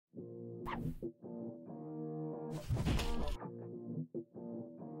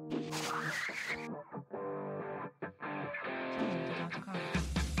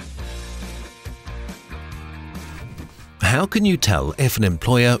How can you tell if an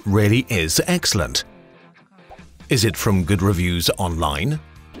employer really is excellent? Is it from good reviews online?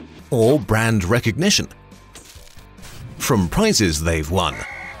 Or brand recognition? From prizes they've won?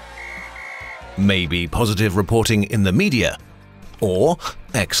 Maybe positive reporting in the media? Or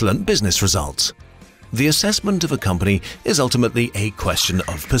excellent business results? The assessment of a company is ultimately a question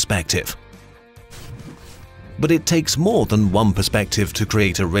of perspective. But it takes more than one perspective to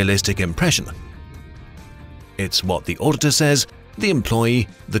create a realistic impression. It's what the auditor says, the employee,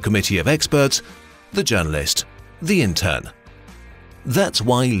 the committee of experts, the journalist, the intern. That's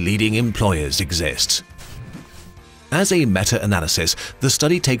why leading employers exists. As a meta-analysis, the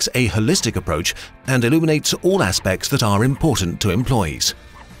study takes a holistic approach and illuminates all aspects that are important to employees.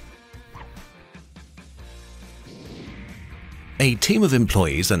 A team of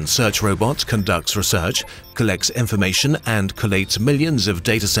employees and search robots conducts research, collects information and collates millions of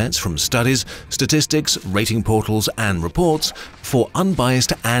datasets from studies, statistics, rating portals and reports for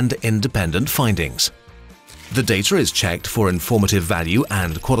unbiased and independent findings. The data is checked for informative value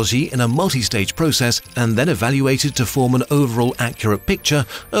and quality in a multi-stage process and then evaluated to form an overall accurate picture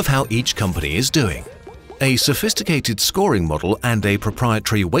of how each company is doing. A sophisticated scoring model and a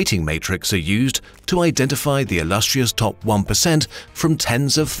proprietary weighting matrix are used to identify the illustrious top 1% from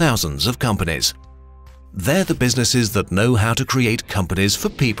tens of thousands of companies. They're the businesses that know how to create companies for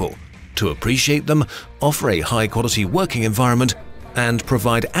people, to appreciate them, offer a high-quality working environment, and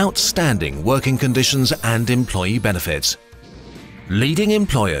provide outstanding working conditions and employee benefits. Leading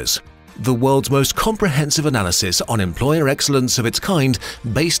Employers, the world's most comprehensive analysis on employer excellence of its kind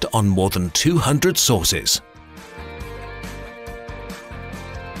based on more than 200 sources.